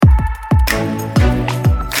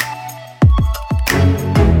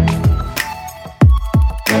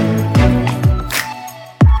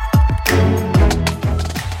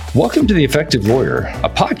Welcome to The Effective Lawyer, a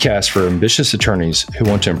podcast for ambitious attorneys who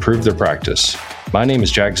want to improve their practice. My name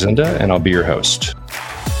is Jack Zinda, and I'll be your host.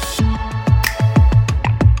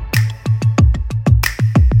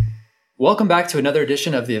 Welcome back to another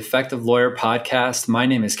edition of the Effective Lawyer podcast. My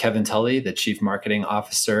name is Kevin Tully, the Chief Marketing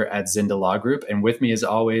Officer at Zinda Law Group. And with me, as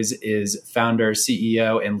always, is founder,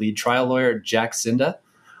 CEO, and lead trial lawyer, Jack Zinda.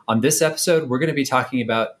 On this episode, we're going to be talking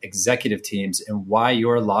about executive teams and why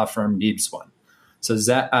your law firm needs one. So,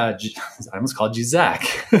 Zach, I almost called you Zach.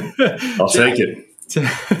 I'll take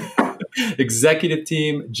it. Executive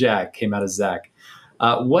team, Jack, came out of Zach.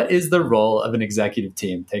 What is the role of an executive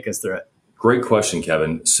team? Take us through it. Great question,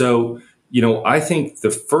 Kevin. So, I think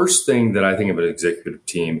the first thing that I think of an executive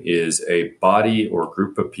team is a body or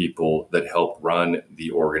group of people that help run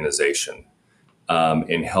the organization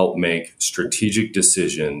and help make strategic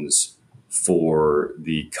decisions for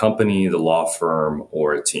the company, the law firm,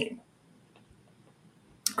 or a team.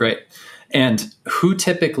 Great. And who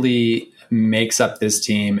typically makes up this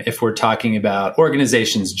team if we're talking about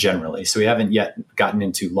organizations generally? So we haven't yet gotten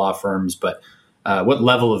into law firms, but what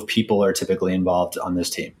level of people are typically involved on this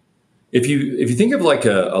team? If you think of like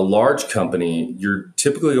a large company, you're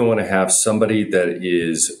typically going to want to have somebody that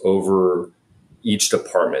is over each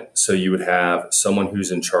department. So you would have someone who's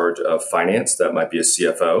in charge of finance. That might be a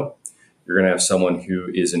CFO. You're going to have someone who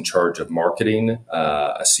is in charge of marketing,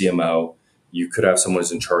 a CMO. You could have someone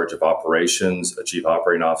who's in charge of operations, a chief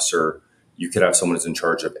operating officer. You could have someone who's in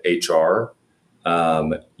charge of HR.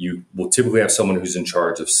 You will typically have someone who's in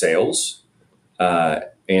charge of sales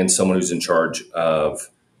and someone who's in charge of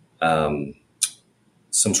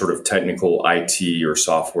some sort of technical IT or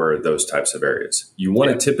software, those types of areas.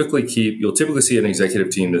 You'll typically see an executive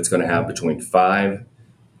team that's going to have between 5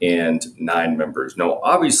 and 9 members. Now,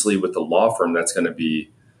 obviously, with the law firm, that's going to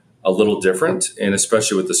be a little different, and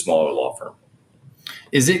especially with the smaller law firm.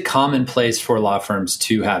 Is it commonplace for law firms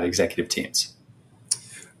to have executive teams?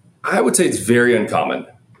 I would say it's very uncommon.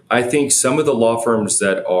 I think some of the law firms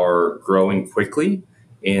that are growing quickly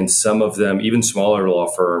and some of them, even smaller law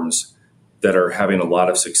firms that are having a lot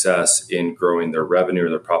of success in growing their revenue or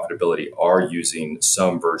their profitability are using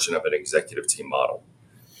some version of an executive team model.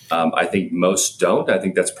 I think most don't. I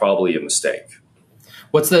think that's probably a mistake.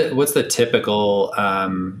 What's the typical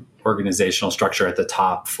organizational structure at the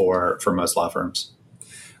top for most law firms?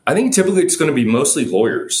 I think typically it's going to be mostly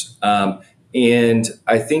lawyers. And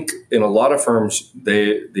I think in a lot of firms,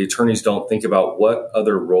 the attorneys don't think about what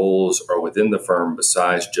other roles are within the firm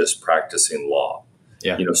besides just practicing law.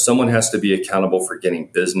 Yeah. Someone has to be accountable for getting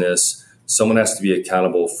business. Someone has to be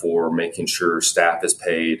accountable for making sure staff is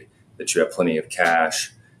paid, that you have plenty of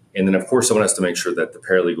cash. And then, of course, someone has to make sure that the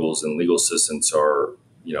paralegals and legal assistants are,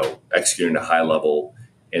 executing at a high level.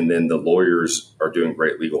 And then the lawyers are doing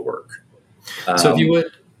great legal work. So if you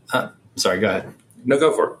would, sorry, go ahead. No,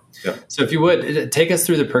 go for it. Yeah. So if you would take us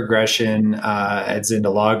through the progression at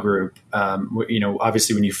Zinda Law Group,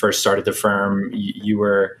 obviously when you first started the firm, you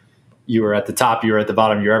were at the top, you were at the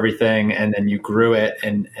bottom, you're everything, and then you grew it.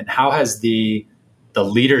 And how has the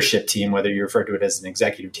leadership team, whether you refer to it as an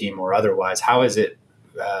executive team or otherwise, how has it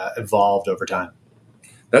evolved over time?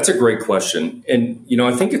 That's a great question. And,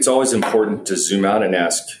 I think it's always important to zoom out and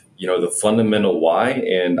ask, the fundamental why.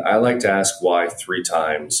 And I like to ask why 3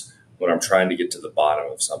 times when I'm trying to get to the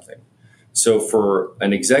bottom of something. So for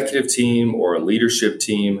an executive team or a leadership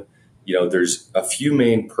team, there's a few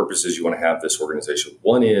main purposes you want to have this organization.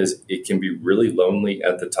 One is it can be really lonely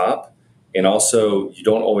at the top. And also you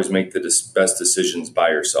don't always make the best decisions by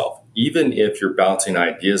yourself. Even if you're bouncing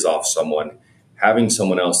ideas off someone, having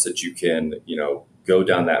someone else that you can, go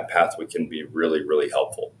down that pathway can be really, really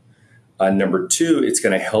helpful. Number 2, it's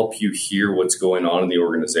going to help you hear what's going on in the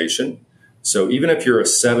organization. So even if you're a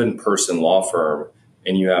 7-person law firm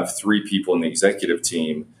and you have 3 people in the executive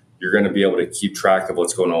team, you're going to be able to keep track of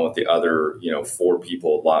what's going on with the other, 4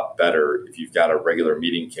 people a lot better if you've got a regular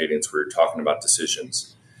meeting cadence where you're talking about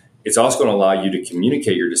decisions. It's also going to allow you to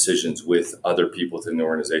communicate your decisions with other people within the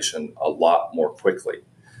organization a lot more quickly.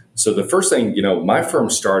 So the first thing, my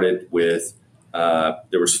firm started with,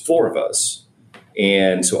 there was 4 of us.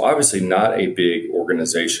 And so obviously not a big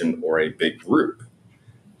organization or a big group.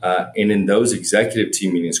 And in those executive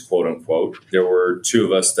team meetings, quote unquote, there were 2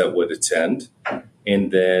 of us that would attend.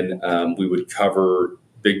 And then we would cover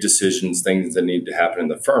big decisions, things that need to happen in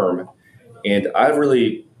the firm. And I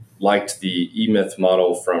really liked the E-Myth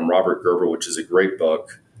model from Robert Gerber, which is a great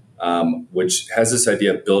book, which has this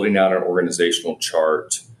idea of building out an organizational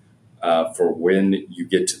chart for when you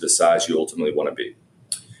get to the size you ultimately want to be.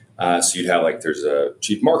 So you'd have there's a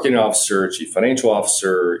chief marketing officer, chief financial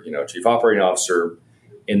officer, chief operating officer.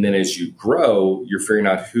 And then as you grow, you're figuring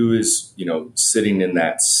out who is, sitting in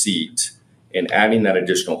that seat and adding that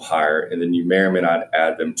additional hire. And then you may or may not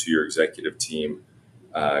add them to your executive team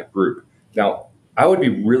group. Now, I would be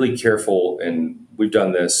really careful, and we've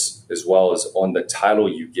done this as well, as on the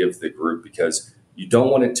title you give the group, because you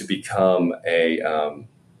don't want it to become an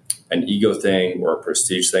ego thing or a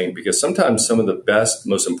prestige thing, because sometimes some of the best,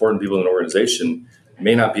 most important people in an organization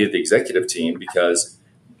may not be at the executive team because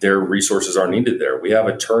their resources are needed there. We have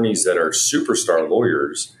attorneys that are superstar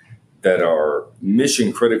lawyers that are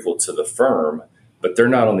mission critical to the firm, but they're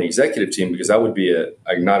not on the executive team because that would be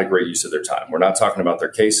not a great use of their time. We're not talking about their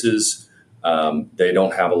cases. They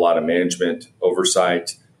don't have a lot of management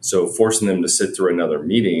oversight. So forcing them to sit through another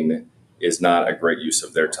meeting is not a great use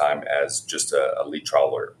of their time as just a lead trial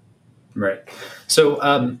lawyer. Right.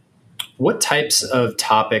 So what types of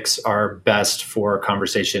topics are best for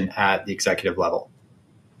conversation at the executive level?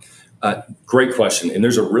 Great question. And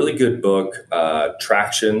there's a really good book,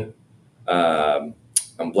 Traction. I'm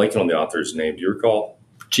blanking on the author's name. Do you recall?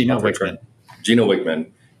 Gino Wickman. Gino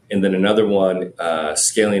Wickman. And then another one,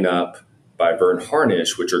 Scaling Up by Vern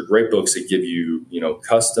Harnish, which are great books that give you,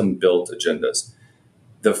 custom built agendas.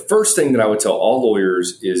 The first thing that I would tell all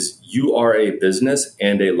lawyers is you are a business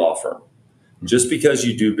and a law firm. Just because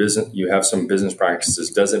you do business, you have some business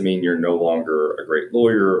practices, doesn't mean you're no longer a great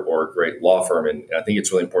lawyer or a great law firm. And I think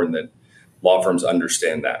it's really important that law firms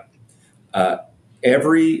understand that.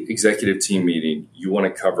 Every executive team meeting, you want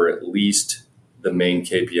to cover at least the main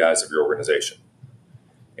KPIs of your organization.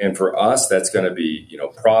 And for us, that's going to be,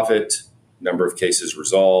 profit, number of cases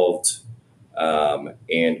resolved,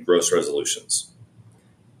 and gross resolutions.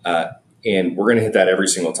 And we're going to hit that every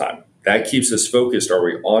single time. That keeps us focused. Are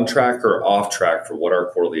we on track or off track for what are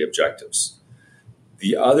our quarterly objectives?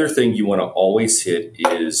 The other thing you want to always hit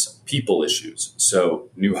is people issues. So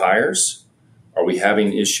new hires, are we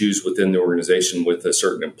having issues within the organization with a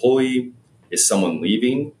certain employee? Is someone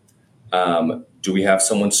leaving? Do we have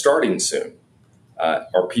someone starting soon?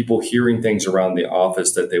 Are people hearing things around the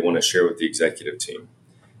office that they want to share with the executive team?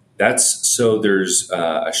 That's so there's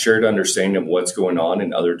a shared understanding of what's going on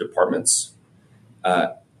in other departments.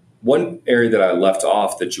 One area that I left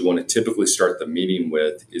off that you want to typically start the meeting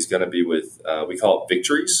with is going to be with, we call it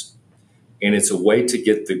victories. And it's a way to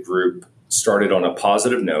get the group started on a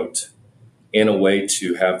positive note and a way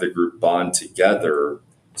to have the group bond together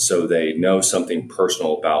so they know something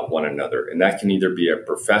personal about one another. And that can either be a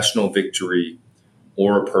professional victory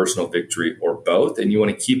or a personal victory or both. And you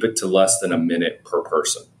want to keep it to less than a minute per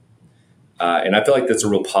person. And I feel like that's a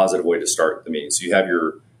real positive way to start the meeting. So you have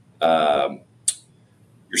your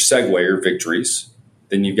segue, your victories.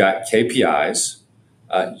 Then you've got KPIs.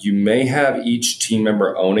 You may have each team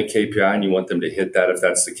member own a KPI and you want them to hit that if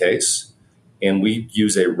that's the case. And we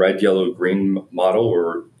use a red, yellow, green model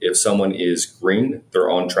where if someone is green, they're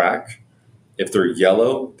on track. If they're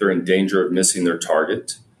yellow, they're in danger of missing their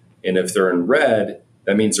target. And if they're in red,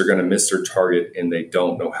 that means they're going to miss their target and they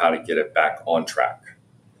don't know how to get it back on track.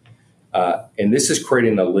 And this is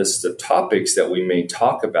creating a list of topics that we may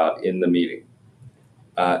talk about in the meeting.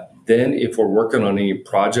 Then if we're working on any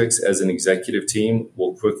projects as an executive team,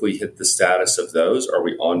 we'll quickly hit the status of those. Are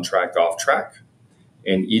we on track, off track?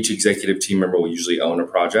 And each executive team member will usually own a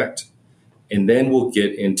project. And then we'll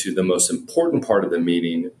get into the most important part of the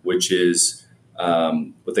meeting, which is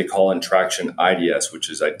what they call in Traction IDS, which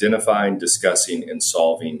is identifying, discussing, and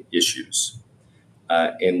solving issues.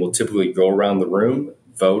 And we'll typically go around the room,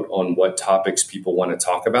 vote on what topics people want to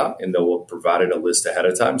talk about, and they'll provide a list ahead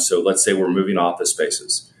of time. So let's say we're moving office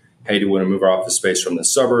spaces. Hey, do we want to move our office space from the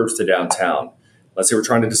suburbs to downtown? Let's say we're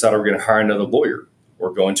trying to decide, are we going to hire another lawyer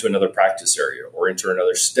or go into another practice area or enter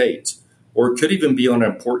another state? Or it could even be on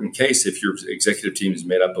an important case if your executive team is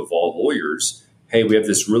made up of all lawyers. Hey, we have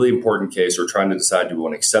this really important case. We're trying to decide, do we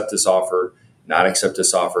want to accept this offer, not accept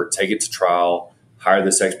this offer, take it to trial, hire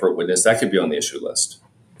this expert witness? That could be on the issue list.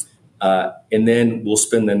 And then we'll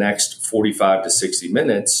spend the next 45 to 60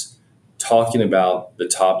 minutes talking about the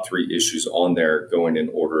top 3 issues on there, going in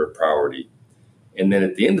order of priority. And then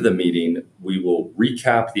at the end of the meeting, we will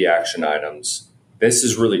recap the action items. This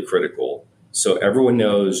is really critical. So everyone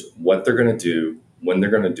knows what they're going to do, when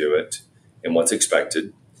they're going to do it, and what's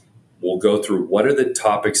expected. We'll go through what are the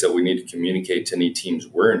topics that we need to communicate to any teams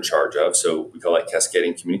we're in charge of. So we call that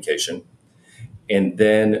cascading communication. And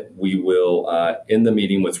then we will end the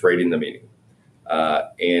meeting with rating the meeting.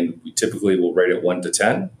 And we typically will rate it 1 to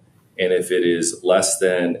 10. And if it is less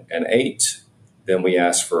than an 8, then we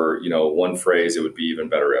ask for, one phrase. It would be even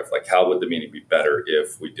better if, like, how would the meeting be better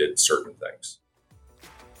if we did certain things?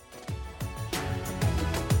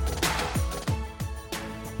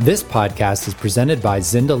 This podcast is presented by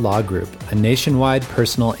Zinda Law Group, a nationwide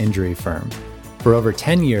personal injury firm. For over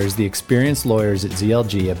 10 years, the experienced lawyers at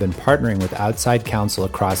ZLG have been partnering with outside counsel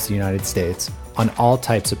across the United States on all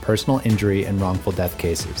types of personal injury and wrongful death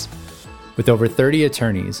cases. With over 30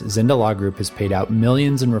 attorneys, Zinda Law Group has paid out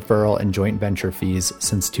millions in referral and joint venture fees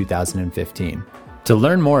since 2015. To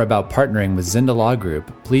learn more about partnering with Zinda Law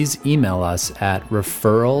Group, please email us at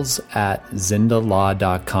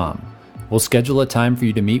referrals@zindalaw.com. We'll schedule a time for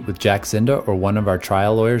you to meet with Jack Zinda or one of our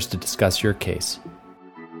trial lawyers to discuss your case.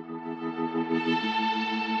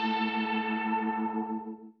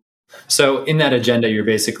 So in that agenda, you're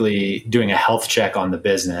basically doing a health check on the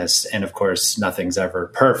business. And of course, nothing's ever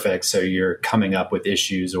perfect. So you're coming up with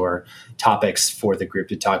issues or topics for the group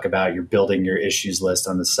to talk about. You're building your issues list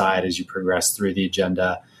on the side as you progress through the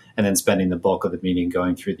agenda, and then spending the bulk of the meeting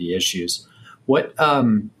going through the issues.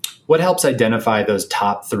 What helps identify those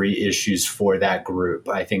top 3 issues for that group?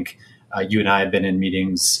 I think you and I have been in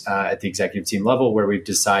meetings at the executive team level where we've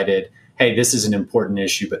decided, hey, this is an important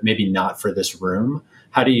issue, but maybe not for this room.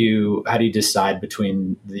 How do you decide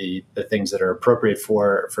between the things that are appropriate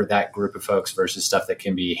for that group of folks versus stuff that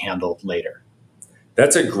can be handled later?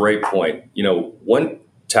 That's a great point. One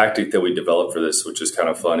tactic that we developed for this, which is kind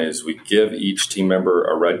of fun, is we give each team member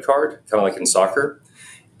a red card, kind of like in soccer.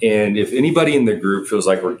 And if anybody in the group feels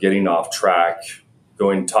like we're getting off track,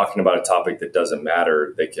 talking about a topic that doesn't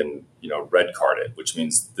matter, they can, red card it, which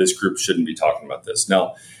means this group shouldn't be talking about this.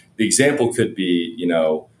 Now, the example could be,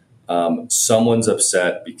 someone's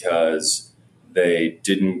upset because they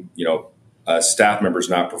didn't, a staff member's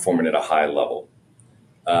not performing at a high level.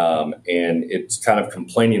 And it's kind of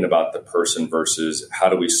complaining about the person versus how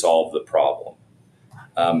do we solve the problem?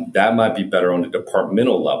 That might be better on a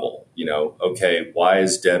departmental level. Okay, why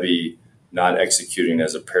is Debbie not executing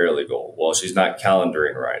as a paralegal? Well, she's not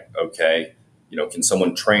calendaring right. Okay, can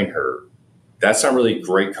someone train her? That's not really a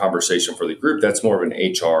great conversation for the group. That's more of an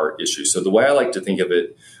HR issue. So the way I like to think of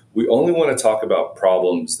it, we only want to talk about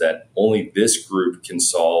problems that only this group can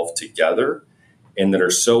solve together and that are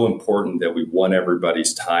so important that we want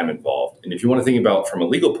everybody's time involved. And if you want to think about from a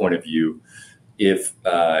legal point of view, if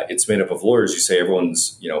it's made up of lawyers, you say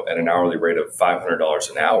everyone's at an hourly rate of $500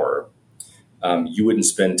 an hour, you wouldn't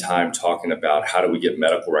spend time talking about how do we get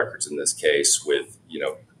medical records in this case with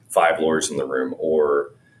 5 lawyers in the room, or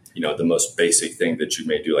the most basic thing that you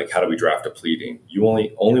may do, like how do we draft a pleading. You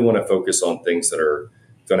only want to focus on things that are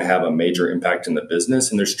going to have a major impact in the business.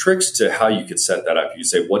 And there's tricks to how you could set that up. You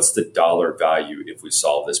say, what's the dollar value if we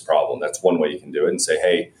solve this problem? That's one way you can do it, and say,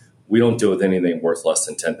 hey, we don't deal with anything worth less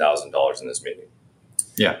than $10,000 in this meeting.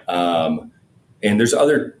 Yeah. And there's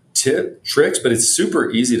other tricks, but it's super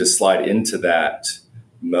easy to slide into that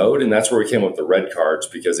mode. And that's where we came up with the red cards,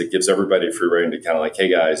 because it gives everybody a free rein to kind of like, hey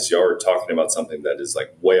guys, y'all are talking about something that is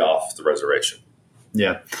like way off the reservation.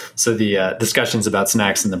 Yeah. So the discussions about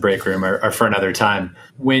snacks in the break room are for another time.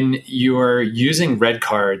 When you're using red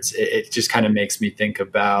cards, it just kind of makes me think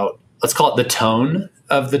about, let's call it the tone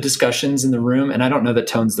of the discussions in the room. And I don't know that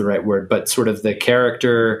tone's the right word, but sort of the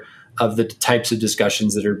character of the types of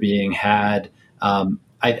discussions that are being had.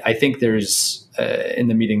 I think there's, in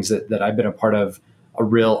the meetings that I've been a part of, a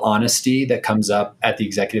real honesty that comes up at the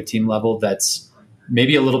executive team level that's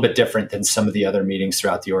maybe a little bit different than some of the other meetings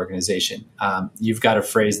throughout the organization. You've got a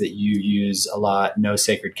phrase that you use a lot, no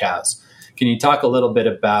sacred cows. Can you talk a little bit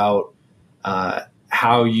about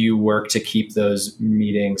how you work to keep those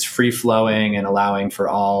meetings free-flowing and allowing for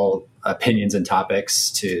all opinions and topics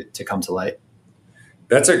to come to light?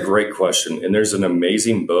 That's a great question. And there's an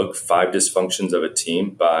amazing book, 5 Dysfunctions of a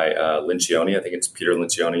Team by Lencioni. I think it's Peter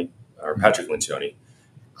Lencioni or Patrick Lencioni.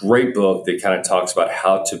 Great book that kind of talks about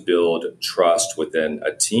how to build trust within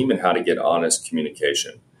a team and how to get honest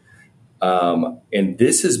communication. And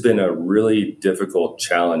this has been a really difficult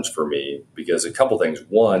challenge for me because a couple things.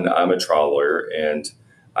 One, I'm a trial lawyer and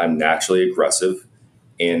I'm naturally aggressive.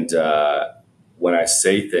 And when I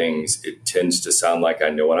say things, it tends to sound like I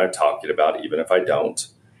know what I'm talking about, even if I don't.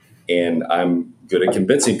 And I'm good at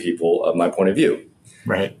convincing people of my point of view.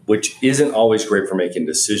 Right. Which isn't always great for making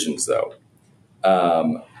decisions, though.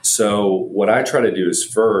 So what I try to do is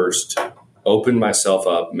first open myself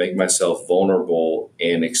up, make myself vulnerable,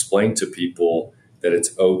 and explain to people that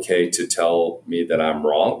it's okay to tell me that I'm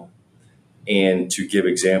wrong and to give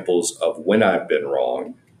examples of when I've been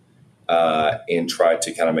wrong and try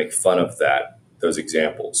to kind of make fun of those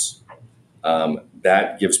examples.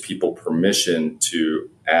 That gives people permission to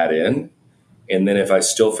add in. And then if I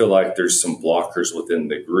still feel like there's some blockers within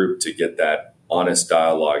the group to get that honest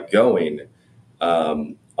dialogue going,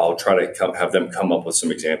 I'll try to have them come up with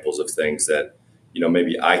some examples of things that,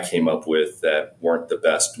 maybe I came up with that weren't the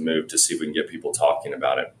best move to see if we can get people talking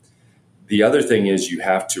about it. The other thing is you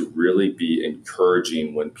have to really be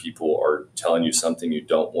encouraging when people are telling you something you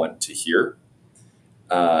don't want to hear.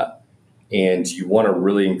 And you want to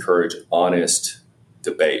really encourage honest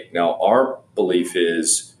debate. Now, our belief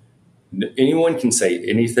is anyone can say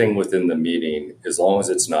anything within the meeting as long as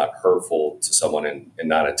it's not hurtful to someone and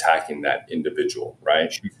not attacking that individual,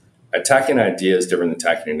 right? Attacking an idea is different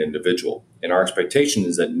than attacking an individual. And our expectation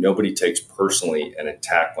is that nobody takes personally an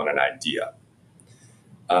attack on an idea.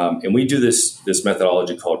 And we do this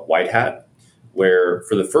methodology called white hat, where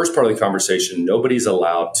for the first part of the conversation, nobody's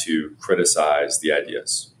allowed to criticize the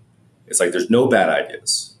ideas. It's like there's no bad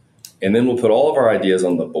ideas. And then we'll put all of our ideas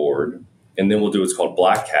on the board, and then we'll do what's called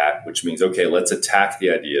black hat, which means, okay, let's attack the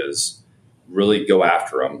ideas, really go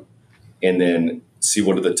after them, and then see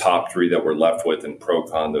what are the top three that we're left with and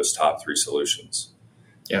pro-con those top three solutions.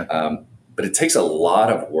 Yeah. But it takes a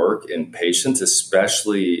lot of work and patience,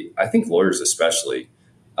 especially, I think lawyers especially,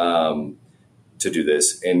 to do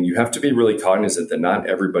this. And you have to be really cognizant that not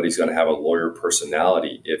everybody's going to have a lawyer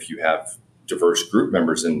personality. If you have diverse group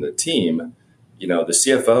members in the team, the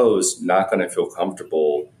CFO is not going to feel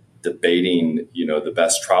comfortable debating, the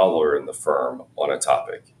best trial lawyer in the firm on a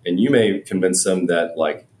topic. And you may convince them that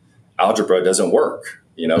like algebra doesn't work,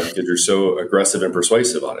 because you're so aggressive and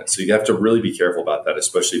persuasive on it. So you have to really be careful about that,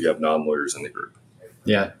 especially if you have non-lawyers in the group.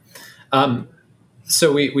 Yeah.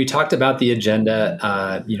 So we talked about the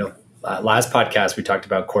agenda, last podcast, we talked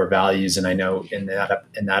about core values. And I know in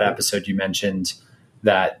that episode, you mentioned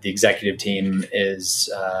that the executive team is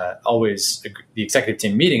the executive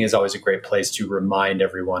team meeting is always a great place to remind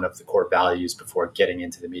everyone of the core values before getting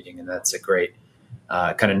into the meeting. And that's a great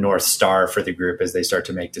kind of North Star for the group as they start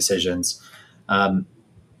to make decisions.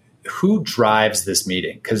 Who drives this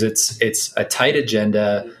meeting? Because it's a tight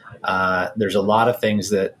agenda. There's a lot of things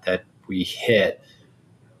that we hit.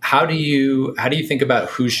 How do you think about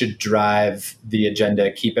who should drive the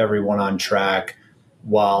agenda, keep everyone on track,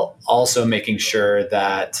 while also making sure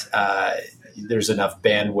that there's enough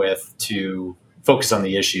bandwidth to focus on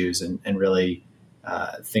the issues and really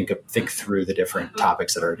think through the different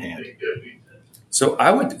topics that are at hand? So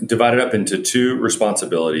I would divide it up into two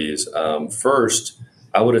responsibilities. First,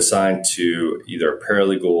 I would assign to either a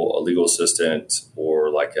paralegal, a legal assistant, or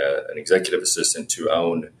like an executive assistant to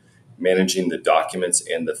own managing the documents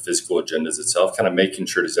and the physical agendas itself, kind of making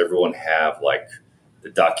sure does everyone have like the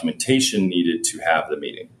documentation needed to have the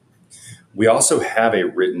meeting. We also have a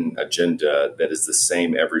written agenda that is the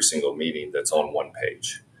same every single meeting that's on one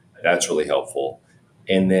page. That's really helpful.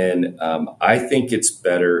 And then I think it's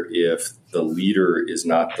better if the leader is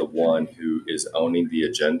not the one who is owning the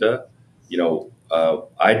agenda.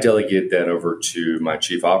 I delegate that over to my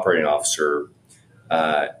chief operating officer,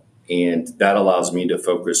 and that allows me to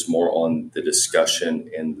focus more on the discussion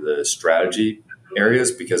and the strategy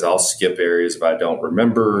areas, because I'll skip areas if I don't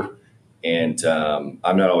remember, and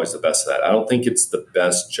I'm not always the best at that. I don't think it's the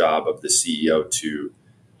best job of the CEO to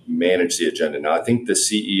manage the agenda. Now, I think the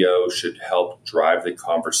CEO should help drive the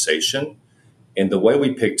conversation. And the way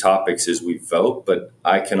we pick topics is we vote, but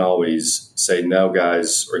I can always say, no,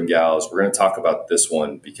 guys or gals, we're going to talk about this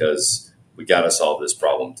one because we got to solve this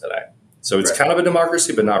problem today. So it's kind of a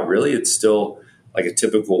democracy, but not really. It's still like a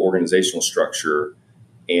typical organizational structure.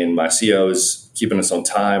 And my CEO is keeping us on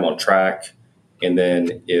time, on track. And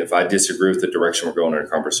then if I disagree with the direction we're going in a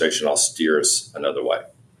conversation, I'll steer us another way.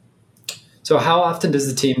 So how often does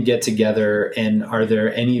the team get together, and are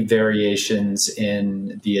there any variations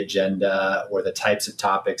in the agenda or the types of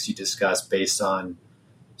topics you discuss based on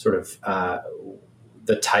sort of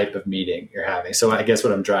the type of meeting you're having? So I guess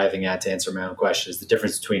what I'm driving at to answer my own question is the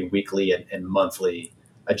difference between weekly and monthly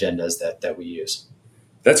agendas that we use.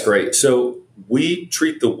 That's great. So we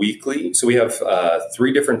treat the weekly. So we have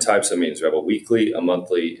three different types of meetings. We have a weekly, a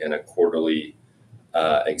monthly, and a quarterly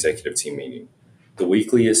executive team meeting. The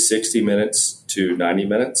weekly is 60 minutes to 90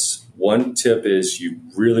 minutes. One tip is you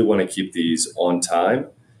really want to keep these on time,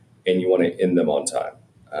 and you want to end them on time.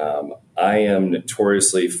 I am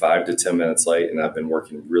notoriously 5 to 10 minutes late, and I've been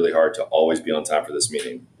working really hard to always be on time for this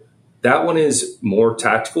meeting. That one is more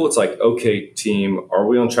tactical. It's like, okay, team, are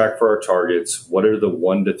we on track for our targets? What are the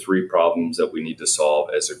 1 to 3 problems that we need to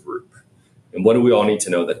solve as a group? And what do we all need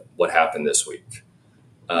to know that what happened this week?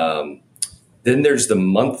 Then there's the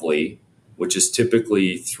monthly, which is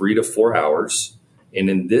typically 3 to 4 hours. And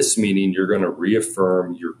in this meeting, you're going to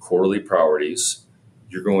reaffirm your quarterly priorities.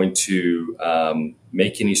 You're going to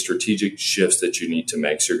make any strategic shifts that you need to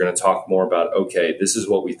make. So you're going to talk more about, okay, this is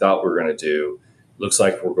what we thought we were going to do. Looks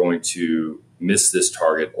like we're going to miss this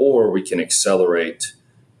target, or we can accelerate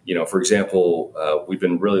For example, we've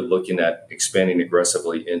been really looking at expanding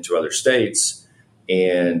aggressively into other states.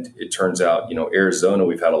 And it turns out, Arizona,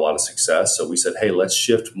 we've had a lot of success. So we said, hey, let's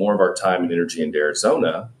shift more of our time and energy into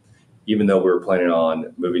Arizona, even though we were planning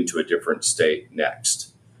on moving to a different state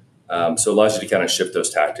next. So it allows you to kind of shift those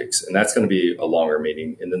tactics. And that's going to be a longer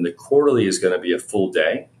meeting. And then the quarterly is going to be a full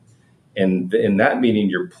day. And in that meeting,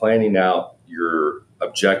 you're planning out your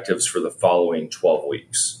objectives for the following 12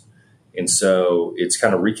 weeks. And so it's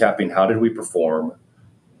kind of recapping, how did we perform?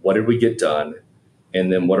 What did we get done?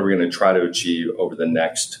 And then what are we going to try to achieve over the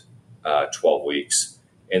next 12 weeks?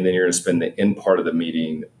 And then you're going to spend the end part of the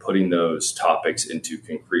meeting putting those topics into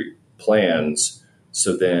concrete plans.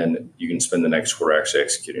 So then you can spend the next quarter actually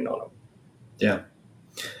executing on them. Yeah.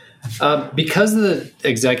 Because the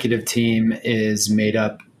executive team is made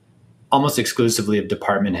up almost exclusively of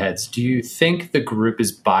department heads, do you think the group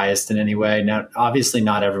is biased in any way? Now, obviously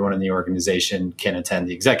not everyone in the organization can attend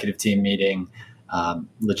the executive team meeting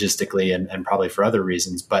logistically and probably for other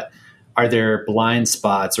reasons, but are there blind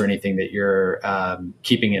spots or anything that you're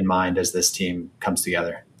keeping in mind as this team comes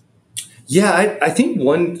together? Yeah, I think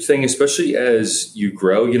one thing, especially as you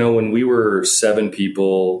grow, when we were 7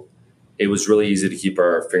 people, it was really easy to keep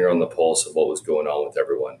our finger on the pulse of what was going on with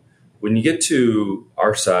everyone. When you get to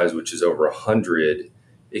our size, which is over 100,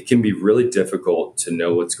 it can be really difficult to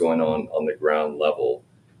know what's going on the ground level.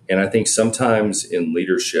 And I think sometimes in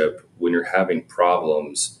leadership, when you're having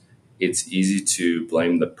problems, it's easy to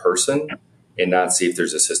blame the person and not see if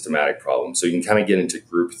there's a systematic problem. So you can kind of get into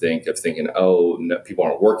groupthink of thinking, oh, no, people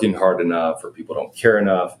aren't working hard enough or people don't care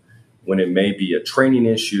enough, when it may be a training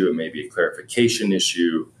issue, it may be a clarification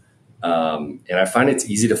issue. And I find it's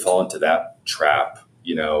easy to fall into that trap,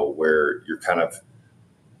 where you're kind of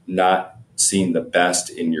not seeing the best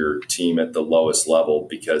in your team at the lowest level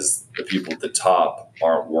because the people at the top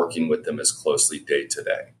aren't working with them as closely day to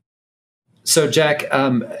day. So Jack,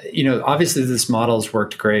 obviously this model's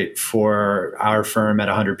worked great for our firm at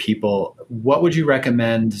 100 people. What would you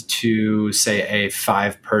recommend to, say, a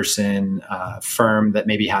 5-person firm that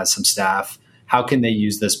maybe has some staff? How can they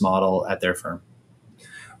use this model at their firm?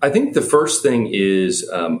 I think the first thing is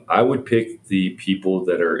I would pick the people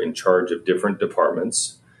that are in charge of different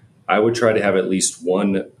departments. I would try to have at least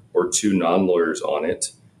 1 or 2 non-lawyers on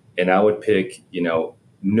it. And I would pick,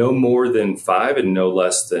 no more than 5 and no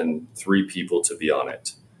less than 3 people to be on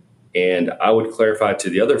it. And I would clarify to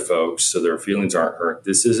the other folks so their feelings aren't hurt.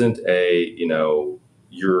 This isn't a,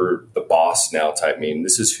 you're the boss now type meeting.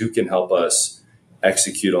 This is who can help us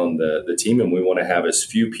execute on the team. And we want to have as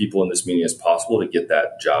few people in this meeting as possible to get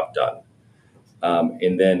that job done.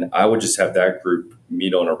 And then I would just have that group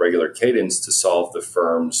meet on a regular cadence to solve the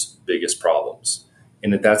firm's biggest problems.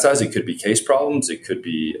 And at that size, it could be case problems. It could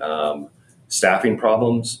be staffing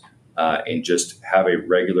problems, and just have a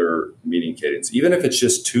regular meeting cadence. Even if it's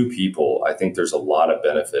just 2 people, I think there's a lot of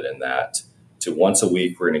benefit in that. To once a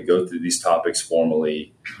week, we're going to go through these topics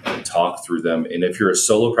formally and talk through them. And if you're a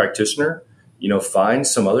solo practitioner, find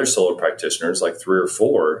some other solo practitioners, like 3 or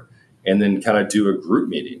 4, and then kind of do a group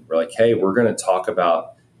meeting. We're like, hey, we're going to talk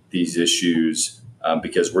about these issues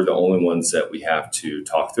because we're the only ones that we have to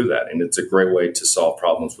talk through that. And it's a great way to solve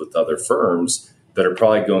problems with other firms that are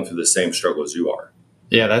probably going through the same struggles you are.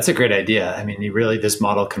 Yeah, that's a great idea. I mean, this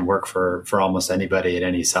model can work for almost anybody at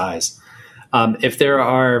any size. If there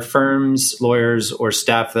are firms, lawyers, or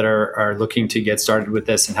staff that are looking to get started with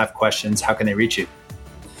this and have questions, how can they reach you?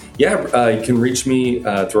 Yeah, you can reach me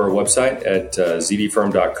through our website at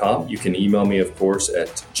zdfirm.com. You can email me, of course,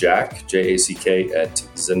 at Jack, J-A-C-K, at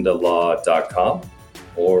zindalaw.com,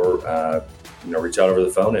 or reach out over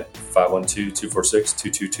the phone at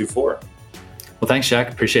 512-246-2224. Well, thanks,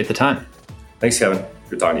 Jack. Appreciate the time. Thanks, Kevin.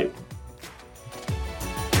 Good talking to you.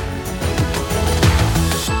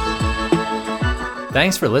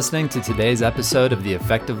 Thanks for listening to today's episode of The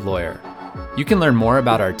Effective Lawyer. You can learn more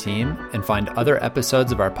about our team and find other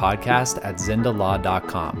episodes of our podcast at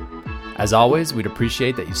zindalaw.com. As always, we'd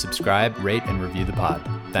appreciate that you subscribe, rate, and review the pod.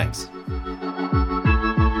 Thanks.